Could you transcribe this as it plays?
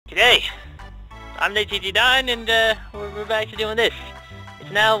G'day! I'm NateTG9 and we're back to doing this. It's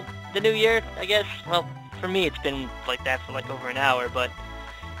now the new year, I guess. Well, for me it's been like that for like over an hour, but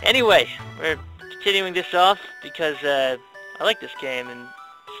anyway, we're continuing this off because I like this game and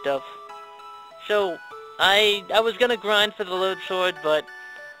stuff. So, I was gonna grind for the load sword, but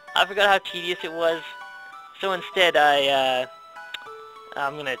I forgot how tedious it was. So instead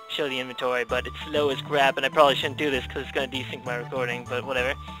I'm gonna show the inventory, but it's slow as crap, and I probably shouldn't do this because it's gonna desync my recording. But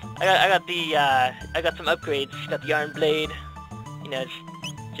whatever. I got some upgrades. Got the iron blade. You know, it's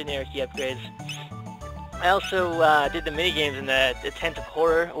generic upgrades. I also did the mini games in the tent of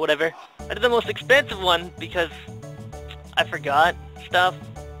horror or whatever. I did the most expensive one because I forgot stuff.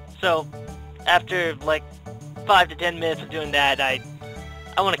 So after like 5 to 10 minutes of doing that, I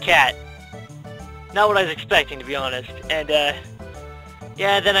want a cat. Not what I was expecting, to be honest. And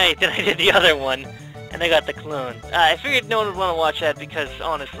yeah, then I did the other one, and I got the clone. I figured no one would want to watch that because,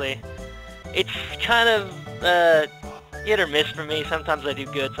 honestly, it's kind of hit or miss for me. Sometimes I do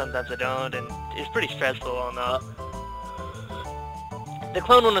good, sometimes I don't, and it's pretty stressful all in all. The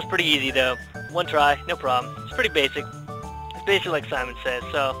clone one was pretty easy, though. One try, no problem. It's pretty basic. It's basically like Simon says,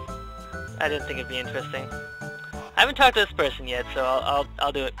 so I didn't think it'd be interesting. I haven't talked to this person yet, so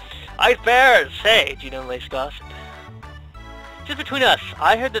I'll do it. Hi, Bears! Hey, do you know lace gossip? Just between us,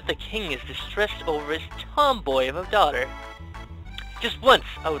 I heard that the king is distressed over his tomboy of a daughter. Just once,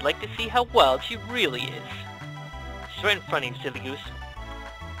 I would like to see how wild she really is. She's right in front of you, silly goose.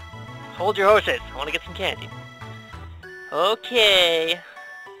 Hold your horses, I want to get some candy. Okay.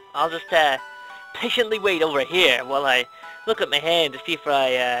 I'll just patiently wait over here while I look at my hand to see if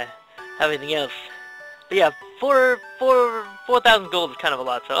I have anything else. But yeah, 4,000 gold is kind of a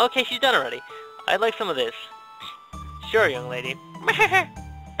lot, so okay, she's done already. I'd like some of this. Sure, young lady.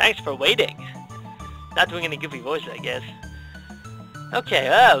 Thanks for waiting. Not doing any goofy voices, I guess. Okay,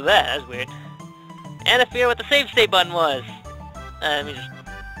 oh, that's weird. And I forget what the save state button was. Let me just...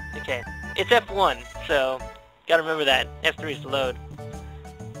 Okay. It's F1, so... Gotta remember that. F3 is to load.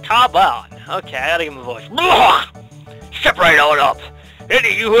 Come on! Okay, I gotta give him a voice. Step right on up! Any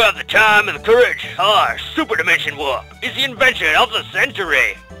of you who have the time and the courage, our Super Dimension Warp is the invention of the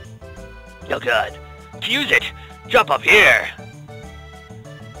century! Oh god. To use it, jump up here!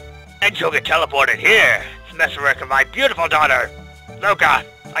 And you'll get teleported here to mess around with my beautiful daughter, Loka,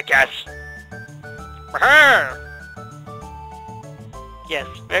 I guess. Yes,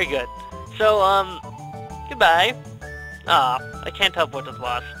 very good. So, goodbye. I can't teleport to the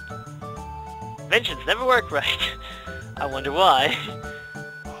boss. Inventions never work right. I wonder why.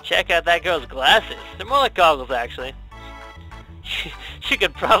 Check out that girl's glasses. They're more like goggles, actually. She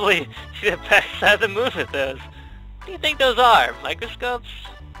could probably see the backside of the moon with those. What do you think those are? Microscopes?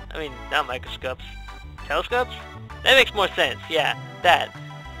 I mean, not microscopes. Telescopes? That makes more sense, yeah, that.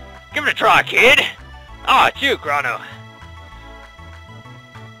 Give it a try, kid! Oh, it's you, Chrono.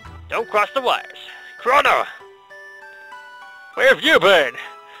 Don't cross the wires. Chrono! Where have you been?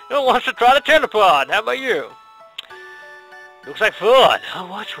 No one wants to try the telepod. How about you? Looks like fun. I'll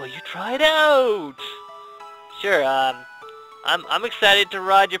watch while you try it out. Sure, I'm excited to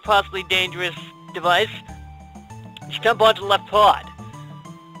ride your possibly dangerous device. Just jump onto the left pod.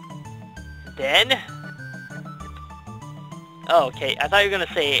 Then... Oh, okay. I thought you were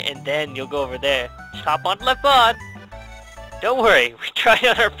gonna say, and then you'll go over there. Just hop onto the left pod. Don't worry, we tried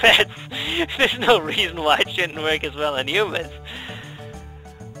on our pets. There's no reason why it shouldn't work as well on humans.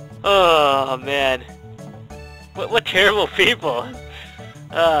 Oh, man. What terrible people.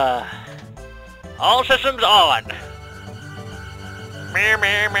 All systems on.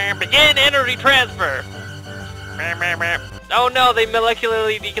 Begin energy transfer. Oh no, they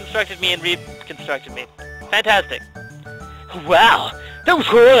molecularly deconstructed me and reconstructed me. Fantastic. Wow, that was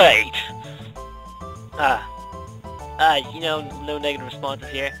great. You know, no negative responses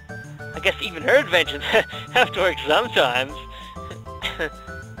here. I guess even her inventions have to work sometimes.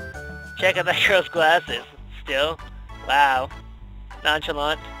 Check out that girl's glasses. Still? Wow.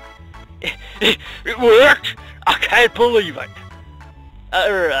 Nonchalant. It worked! I can't believe it!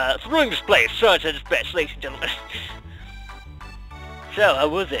 Thrilling display, such a dispatch, ladies and gentlemen. So, how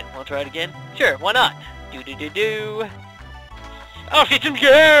was it? Want to try it again? Sure, why not? Do. All systems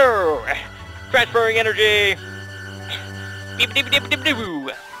go! Transferring energy! Beep.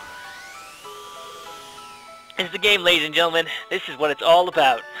 This is the game, ladies and gentlemen. This is what it's all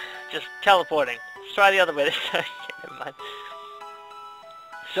about. Just teleporting. Let's try the other way this time. Never mind.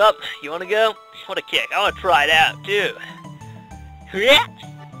 Sup? You wanna go? What a kick. I wanna try it out, too. Yeah.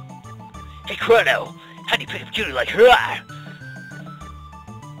 Hey, Chrono. How do you pick up Judy like her?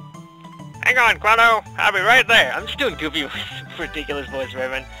 Hang on, Chrono. I'll be right there. I'm just doing goofy, ridiculous voice,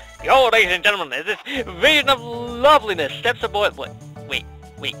 Reverend. Behold, ladies and gentlemen, is this vision of loveliness steps aboard. What? Wait.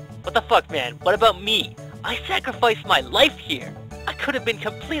 What the fuck, man? What about me? I sacrificed my life here. I could have been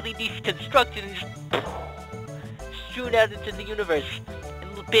completely deconstructed and just strewn out into the universe in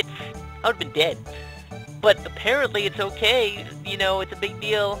little bits. I would have been dead. But apparently it's okay. You know, it's a big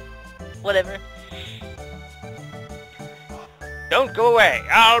deal. Whatever. Don't go away.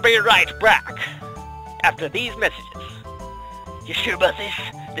 I'll be right back. After these messages. You sure about this?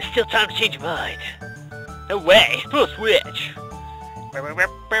 There's still time to change your mind. No way. Pull a switch.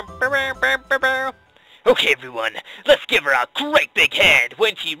 Okay, everyone. Let's give her a great big hand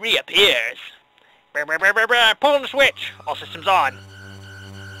when she reappears. Pulling the switch. All systems on.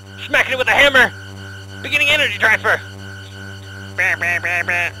 Smacking it with a hammer. Beginning energy transfer.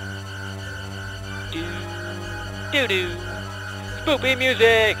 Do-do. Spoopy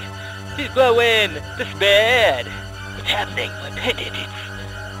music. She's glowing. This is bad. What's happening? My pendant. It's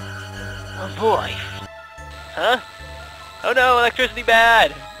my voice. Huh? Oh no, electricity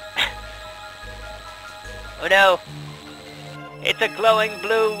bad. Oh no. It's a glowing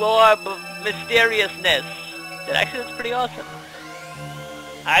blue orb of mysteriousness. That actually looks pretty awesome.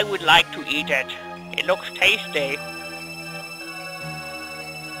 I would like to eat it. It looks tasty.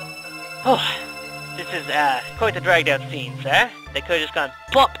 Oh, this is quite the dragged out scene, sir. They could have just gone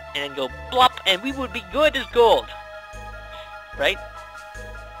plop and then go plop and we would be good as gold. Right?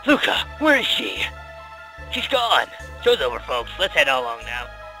 Luca, where is she? She's gone. Show's over, folks. Let's head along now.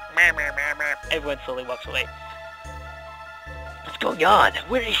 Everyone slowly walks away. What's going on?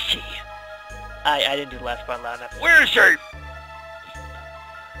 Where is she? I didn't do the last part loud enough. Where is she?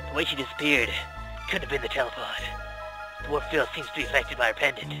 The way she disappeared couldn't have been the telepod. The warp field seems to be affected by her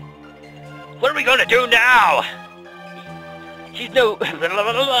pendant. What are we gonna do now? She's she's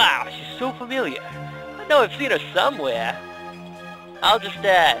so familiar. I know I've seen her somewhere. I'll just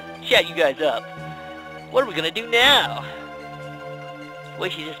chat you guys up. What are we gonna do now? The way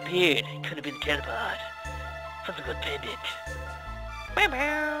she disappeared could have been the telepod. Something with pendant.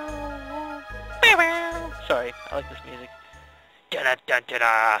 Sorry, I like this music.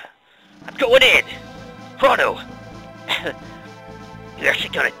 Da-da-da-da-da. I'm going in! Chrono! You're actually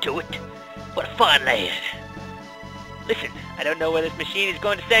gonna do it? What a fun lad! Listen, I don't know where this machine is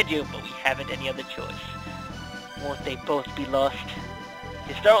going to send you, but we haven't any other choice. Won't they both be lost?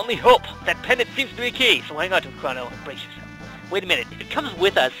 It's our only hope. That pendant seems to be key, so hang on to it, Chrono, and brace yourself. Wait a minute, if it comes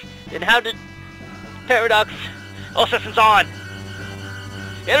with us, then how did... Paradox... All systems on!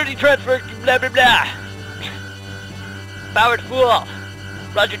 Energy transfer, blah blah blah! Power to full!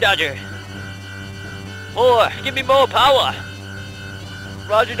 Roger Dodger! More! Give me more power!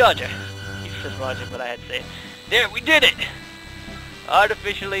 Roger Dodger. He says Roger, but I had to say it. There, we did it!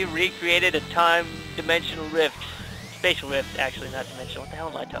 Artificially recreated a time-dimensional rift. Spatial rift, actually, not dimensional. What the hell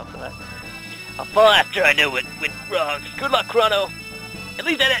am I talking about? I'll fall after I know it went wrong. Good luck, Chrono! At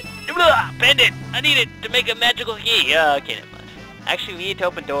least that pendant! I need it to make a magical key! Okay, never mind. Actually, we need to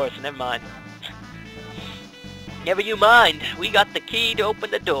open doors, so never mind. Never you mind. We got the key to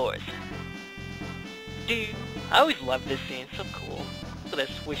open the doors. Dude, I always loved this scene. It's so cool. Look at that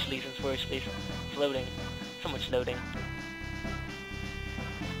swishlies and swirshlies. It's loading. So much loading.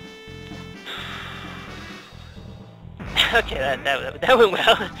 Okay, that went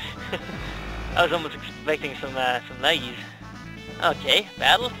well. I was almost expecting some laggies. Okay,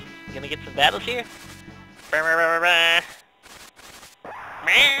 battles. We're gonna get some battles here.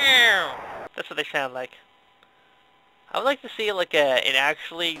 That's what they sound like. I would like to see like an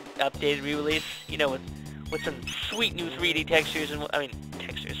actually updated re-release, you know, with some sweet new 3D textures and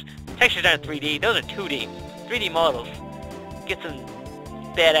textures. Textures aren't 3D; those are 2D. 3D models. Get some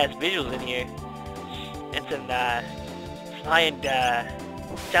badass visuals in here, and some high-end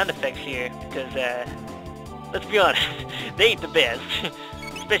sound effects here. Because let's be honest, they ain't the best,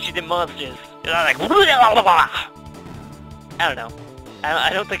 especially the monsters. They're like, I don't know. I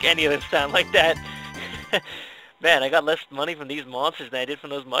don't think any of them sound like that. Man, I got less money from these monsters than I did from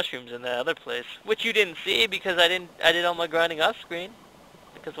those mushrooms in the other place. Which you didn't see because I did all my grinding off screen.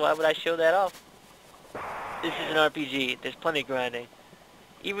 Because why would I show that off? This is an RPG. There's plenty of grinding.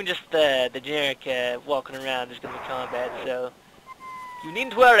 Even just the generic walking around is going to be combat, so... You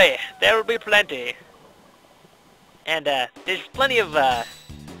needn't worry. There will be plenty. And there's plenty of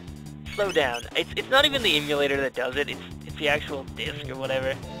slowdown. It's not even the emulator that does it. It's the actual disc or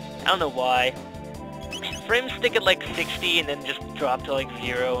whatever. I don't know why. Frames stick at like 60 and then just drop to like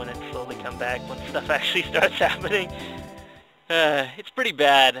 0 and then slowly come back when stuff actually starts happening. It's pretty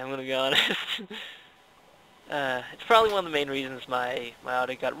bad, I'm gonna be honest. It's probably one of the main reasons my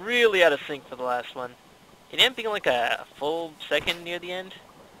audio got really out of sync for the last one. It ended up being like a full second near the end.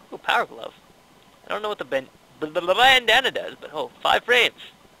 Oh, power glove. I don't know what the bandana does, but oh, 5 frames.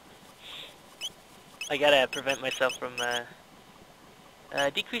 I gotta prevent myself from,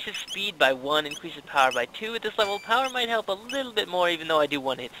 decreases speed by 1, increases power by 2. At this level, power might help a little bit more, even though I do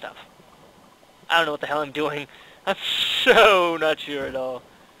one-hit stuff. I don't know what the hell I'm doing. I'm so not sure at all.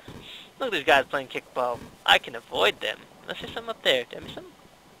 Look at these guys playing kickball. I can avoid them. Unless there's something up there. Did I miss some?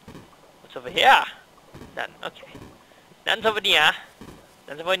 What's over here? Nothing. Okay. Nothing's over here.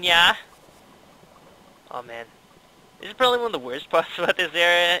 Nothing's over here. Oh, man. This is probably one of the worst parts about this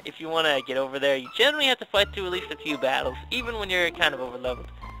area. If you want to get over there, you generally have to fight through at least a few battles, even when you're kind of overleveled.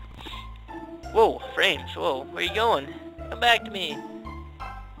 Whoa, frames. Whoa, where are you going? Come back to me.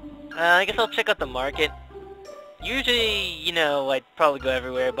 I guess I'll check out the market. Usually, you know, I'd probably go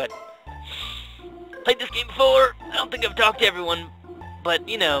everywhere, but played this game before. I don't think I've talked to everyone, but,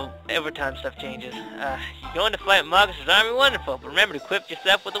 you know, every time stuff changes. You're going to fight Marcus's army, wonderful, but remember to equip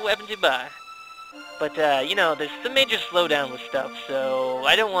yourself with the weapons you buy. But, you know, there's some major slowdown with stuff, so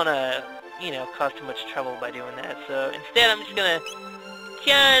I don't want to, you know, cause too much trouble by doing that. So instead, I'm just going to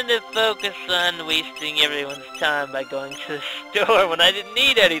kind of focus on wasting everyone's time by going to the store when I didn't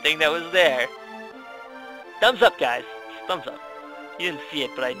need anything that was there. Thumbs up, guys. Thumbs up. You didn't see it,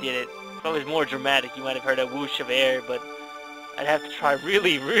 but I did it. If I was more dramatic, you might have heard a whoosh of air, but I'd have to try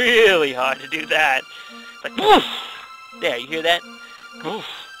really, really hard to do that. Like, woof! There, you hear that? Woof.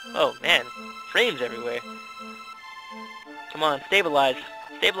 Oh, man. Frames everywhere. Come on, stabilize.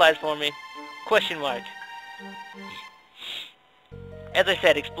 Stabilize for me. Question mark. As I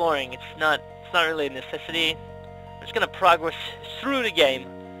said, exploring. It's not really a necessity. I'm just gonna progress through the game.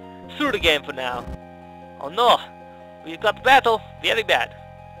 Through the game for now. Oh no! We've got the battle. Very bad.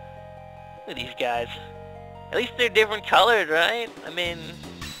 Look at these guys. At least they're different colored, right? I mean,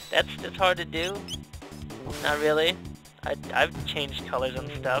 that's hard to do. Not really. I've changed colors on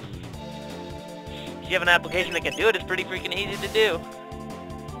stuff. If you have an application that can do it, it's pretty freaking easy to do.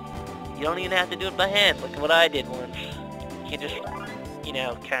 You don't even have to do it by hand. Look at what I did once. You can just, you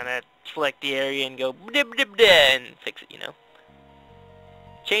know, kind of select the area and go dib dib dib and fix it, you know.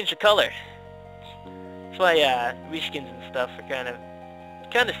 Change the color. That's why reskins and stuff are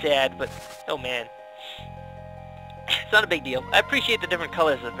kind of sad, but oh man, it's not a big deal. I appreciate the different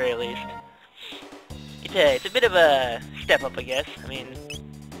colors at the very least. It's a bit of a step up, I guess. I mean,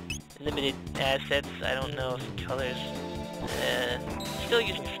 limited assets. I don't know if colors. Still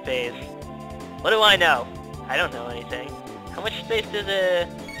using space. What do I know? I don't know anything. How much space does a?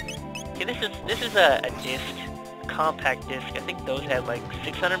 Okay, this is a disc, a compact disc. I think those had like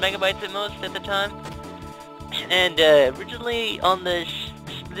 600 megabytes at most at the time. And originally on the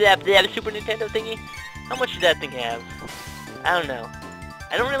Super Nintendo thingy, how much did that thing have? I don't know.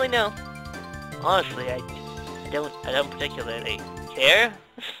 I don't really know. Honestly, I don't particularly care.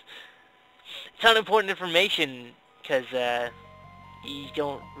 It's not important information because you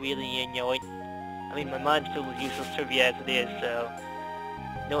don't really know it. I mean, my mind's filled with useless trivia as it is, so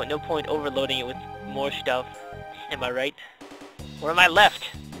no point overloading it with more stuff. Am I right? Or am I left?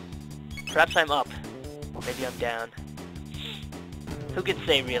 Perhaps I'm up. Maybe I'm down. Who can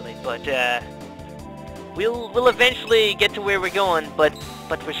say really? But we'll eventually get to where we're going. But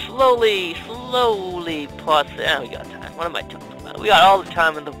we're slowly past. We got time. What am I talking about? We got all the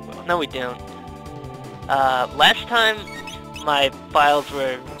time in the world. No, we don't. Last time my files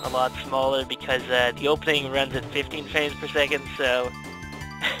were a lot smaller because the opening runs at 15 frames per second, so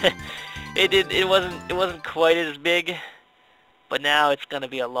it wasn't quite as big. But now it's gonna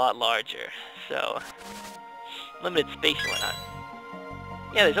be a lot larger. So limited space and whatnot.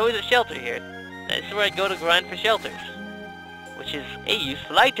 Yeah, there's always a shelter here. This is where I go to grind for shelters, which is a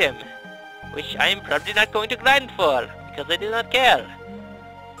useful item, which I am probably not going to grind for because I do not care.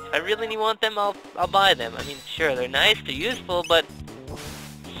 If I really want them, I'll buy them. I mean, sure, they're nice, they're useful, but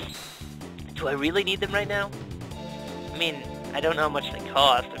do I really need them right now? I mean, I don't know how much they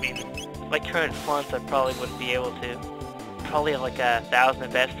cost. I mean, with my current funds, I probably wouldn't be able to. Probably like 1,000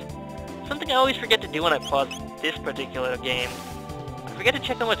 at best. Something I always forget to do when I pause this particular game. I forget to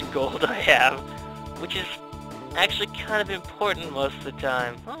check how much gold I have, which is actually kind of important most of the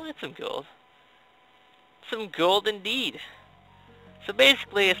time. Oh, that's some gold. Some gold indeed. So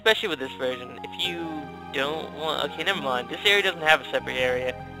basically, especially with this version, if you don't want... Okay, never mind. This area doesn't have a separate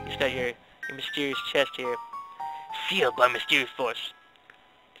area. You just got your mysterious chest here. Sealed by mysterious force.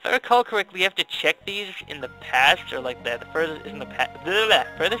 If I recall correctly, you have to check these in the past, or like the furthest in the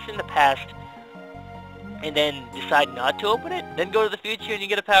past, and then decide not to open it, then go to the future and you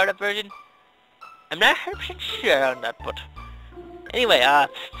get a powered up version. I'm not 100% sure on that, but anyway,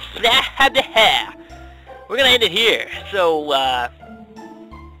 we're gonna end it here. So,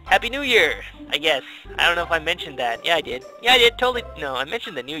 Happy New Year, I guess. I don't know if I mentioned that. Yeah, I did. Yeah, I did. Totally. No, I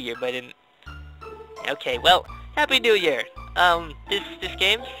mentioned the New Year, but I didn't. Okay, well, Happy New Year. This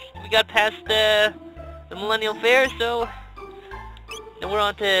game, we got past the Millennial Fair, so now we're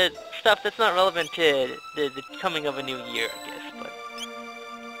on to stuff that's not relevant to the coming of a new year, I guess. But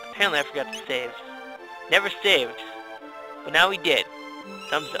apparently, I forgot to save. Never saved, but now we did.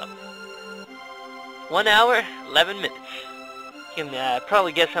 Thumbs up. 1 hour, 11 minutes. You can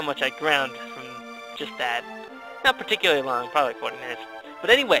probably guess how much I ground from just that. Not particularly long, probably 40 minutes. But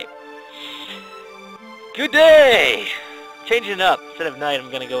anyway, good day! Changing it up. Instead of night, I'm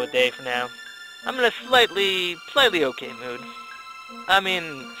gonna go with day for now. I'm in a slightly okay mood. I mean,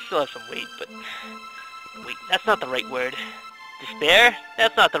 still have some weight, but... Wait, that's not the right word. Despair?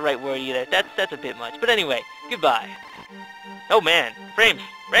 That's not the right word either. That's a bit much. But anyway, goodbye. Oh man, Frames!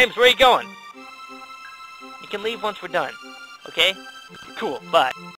 Frames, where are you going? You can leave once we're done. Okay? Cool, bye.